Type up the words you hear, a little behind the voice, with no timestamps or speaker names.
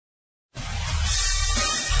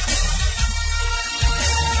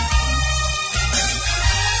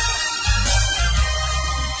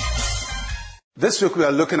This week we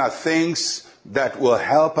are looking at things that will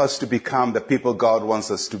help us to become the people God wants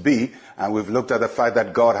us to be. And we've looked at the fact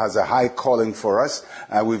that God has a high calling for us.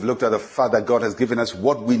 And we've looked at the fact that God has given us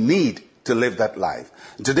what we need to live that life.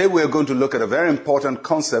 And today we are going to look at a very important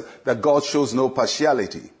concept that God shows no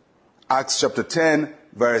partiality. Acts chapter 10,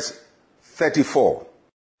 verse 34.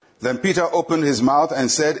 Then Peter opened his mouth and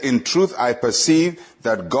said, "In truth, I perceive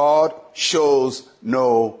that God shows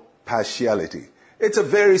no partiality." It's a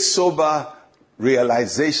very sober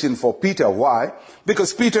realization for Peter. Why?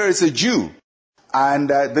 Because Peter is a Jew. And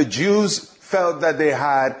the Jews felt that they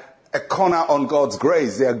had a corner on God's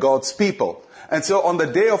grace. They are God's people. And so on the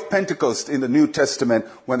day of Pentecost in the New Testament,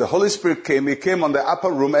 when the Holy Spirit came, he came on the upper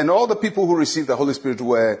room, and all the people who received the Holy Spirit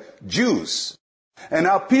were Jews. And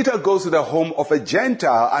now Peter goes to the home of a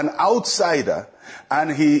Gentile, an outsider, and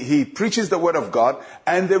he preaches the word of God,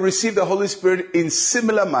 and they receive the Holy Spirit in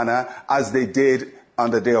similar manner as they did on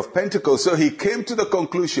the day of Pentecost. So he came to the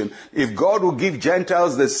conclusion, if God will give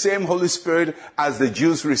Gentiles the same Holy Spirit as the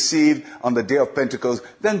Jews received on the day of Pentecost,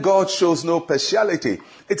 then God shows no partiality.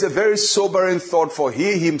 It's a very sobering thought for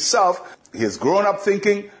he himself. He has grown up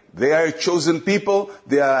thinking, they are chosen people,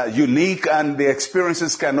 they are unique, and their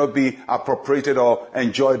experiences cannot be appropriated or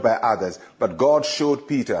enjoyed by others. But God showed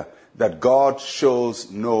Peter that God shows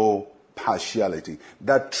no partiality.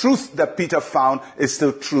 That truth that Peter found is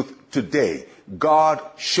still truth today. God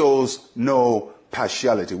shows no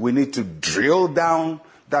partiality. We need to drill down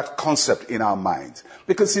that concept in our minds.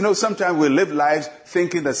 Because, sometimes we live lives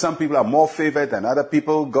thinking that some people are more favored than other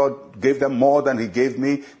people. God gave them more than he gave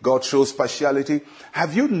me. God shows partiality.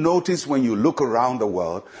 Have you noticed when you look around the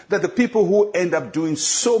world that the people who end up doing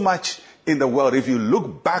so much in the world, if you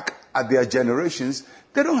look back at their generations,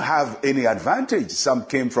 they don't have any advantage. Some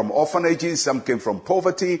came from orphanages, some came from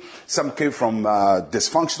poverty, some came from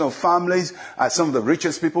dysfunctional families. Some of the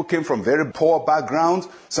richest people came from very poor backgrounds.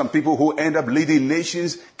 Some people who end up leading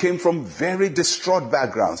nations came from very distraught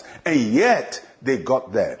backgrounds. And yet, they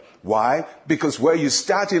got there. Why? Because where you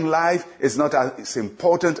start in life is not as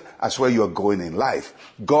important as where you are going in life.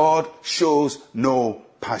 God shows no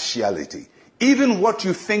partiality. Even what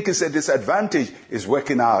you think is a disadvantage is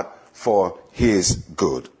working out for his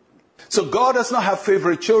good. So God does not have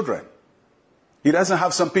favorite children. He doesn't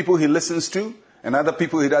have some people he listens to and other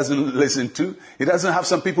people he doesn't listen to. He doesn't have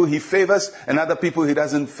some people he favors and other people he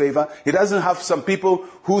doesn't favor. He doesn't have some people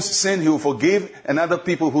whose sin he will forgive and other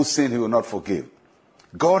people whose sin he will not forgive.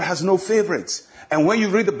 God has no favorites. And when you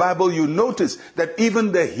read the Bible, you notice that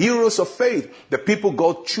even the heroes of faith, the people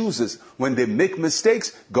God chooses, when they make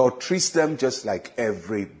mistakes, God treats them just like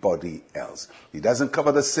everybody else. He doesn't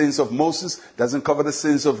cover the sins of Moses, doesn't cover the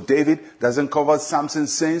sins of David, doesn't cover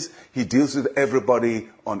Samson's sins. He deals with everybody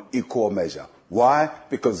on equal measure. Why?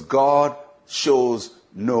 Because God shows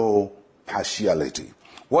no partiality.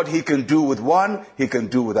 What he can do with one, he can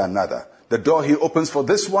do with another. The door he opens for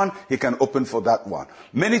this one, he can open for that one.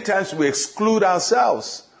 Many times we exclude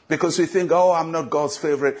ourselves because we think, I'm not God's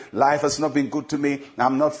favorite. Life has not been good to me.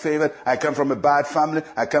 I'm not favored. I come from a bad family.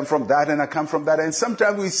 I come from that and I come from that. And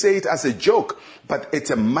sometimes we say it as a joke, but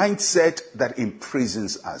it's a mindset that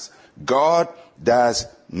imprisons us. God does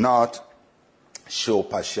not show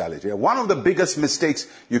partiality. One of the biggest mistakes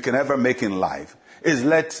you can ever make in life is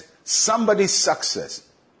let somebody's success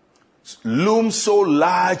loom so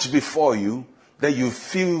large before you that you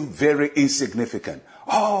feel very insignificant.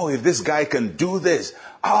 If this guy can do this,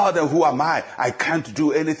 then who am I? I can't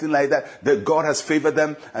do anything like that. That God has favored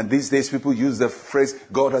them. And these days people use the phrase,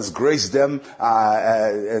 God has graced them.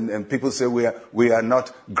 And people say we are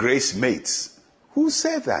not grace mates. Who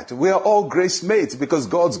said that? We are all grace mates because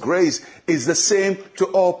God's grace is the same to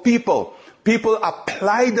all people. People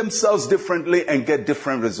apply themselves differently and get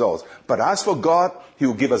different results. But as for God, he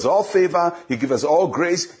will give us all favor. He'll give us all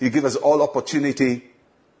grace. He'll give us all opportunity.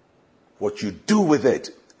 What you do with it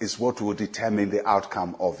is what will determine the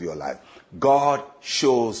outcome of your life. God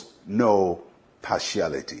shows no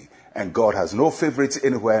partiality. And God has no favorites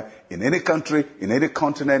anywhere, in any country, in any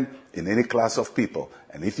continent, in any class of people.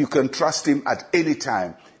 And if you can trust him at any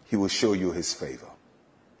time, he will show you his favor.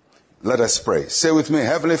 Let us pray. Say with me,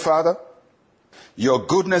 Heavenly Father, your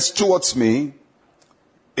goodness towards me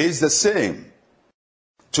is the same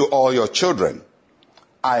to all your children.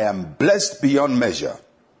 I am blessed beyond measure.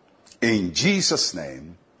 In Jesus'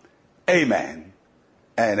 name, amen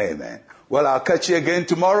and amen. Well, I'll catch you again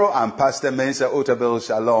tomorrow. I'm Pastor Mensa, Otabil.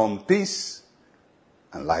 Shalom, peace,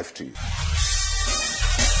 and life to you.